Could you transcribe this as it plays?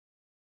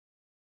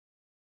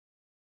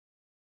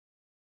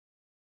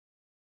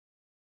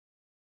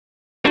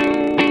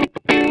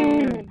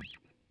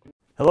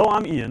Hello,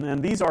 I'm Ian,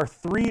 and these are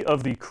 3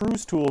 of the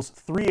CruzTOOLS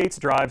 3/8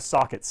 drive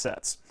socket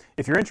sets.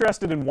 If you're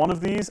interested in one of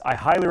these, I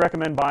highly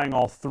recommend buying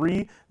all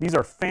 3. These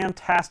are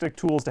fantastic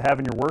tools to have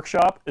in your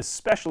workshop,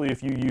 especially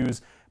if you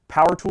use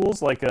power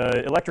tools like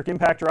an electric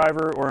impact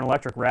driver or an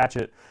electric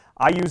ratchet.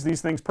 I use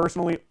these things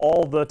personally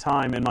all the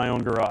time in my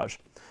own garage.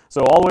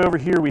 So all the way over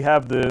here we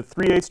have the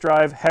 3/8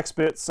 drive hex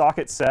bit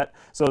socket set.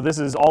 So this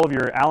is all of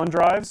your Allen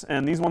drives,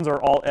 and these ones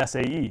are all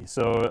SAE,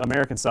 so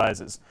American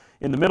sizes.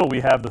 In the middle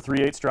we have the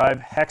 3/8 drive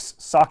hex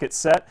socket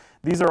set.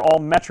 These are all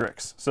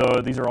metrics,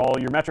 so these are all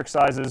your metric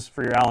sizes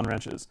for your Allen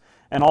wrenches.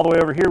 And all the way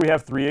over here we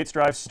have 3/8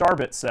 drive star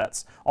bit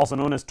sets, also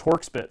known as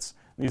Torx bits.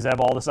 These have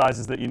all the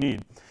sizes that you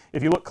need.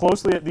 If you look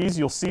closely at these,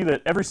 you'll see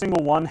that every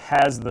single one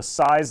has the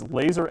size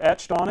laser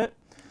etched on it,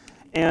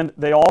 and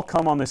they all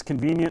come on this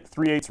convenient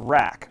 3/8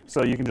 rack.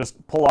 So you can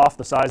just pull off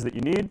the size that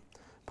you need,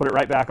 put it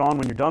right back on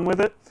when you're done with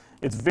it.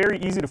 It's very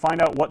easy to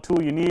find out what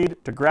tool you need,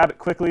 to grab it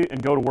quickly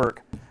and go to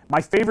work. My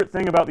favorite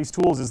thing about these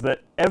tools is that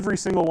every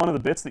single one of the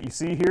bits that you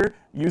see here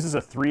uses a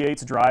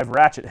 3/8 drive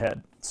ratchet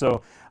head.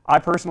 So I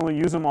personally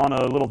use them on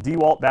a little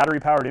DeWalt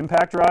battery-powered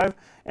impact drive,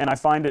 and I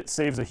find it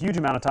saves a huge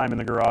amount of time in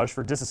the garage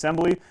for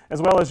disassembly,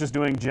 as well as just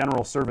doing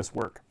general service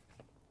work.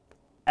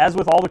 As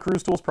with all the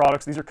CruzTOOLS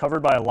products, these are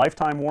covered by a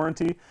lifetime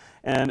warranty,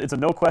 and it's a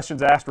no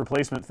questions asked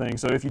replacement thing.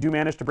 So if you do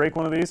manage to break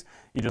one of these,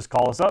 you just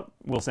call us up,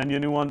 we'll send you a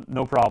new one,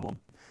 no problem.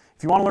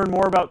 If you want to learn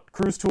more about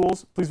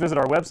CruzTOOLS, please visit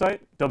our website,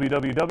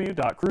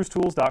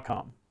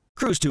 www.cruztools.com.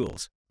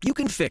 CruzTOOLS, you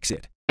can fix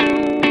it.